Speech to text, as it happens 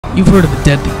You've heard of a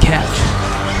deadly catch.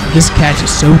 This catch is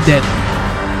so deadly,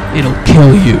 it'll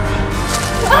kill you.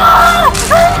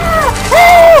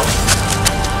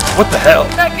 What the hell?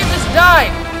 That kid just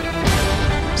died!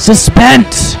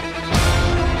 Suspense!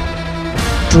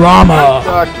 Drama!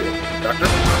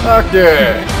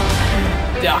 Doctor!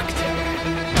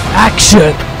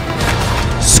 Action!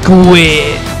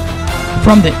 Squid!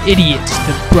 From the idiots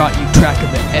that brought you track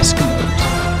of the Eskimos.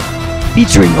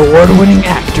 Featuring award-winning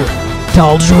actor,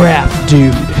 Tall Giraffe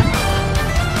Dude.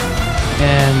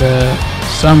 And,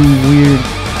 some weird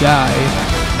guy.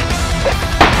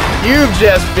 You've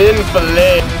just been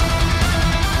filleted.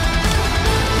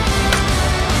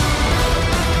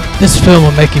 This film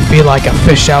will make you feel like a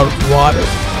fish out of water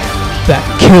that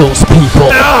kills people.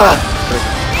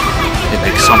 It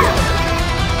makes something.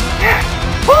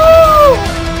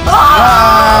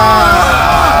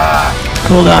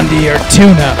 Hold on to your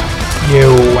tuna,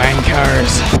 you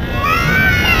wankers.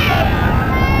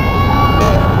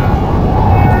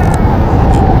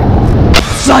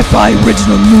 SyFy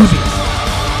Original Movies.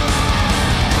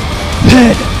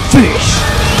 Head fish.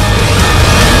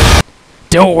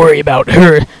 Don't worry about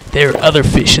her. There are other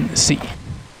fish in the sea.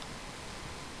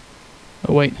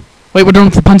 Oh wait, we're done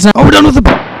with the puns now. Oh, we're done with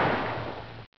the.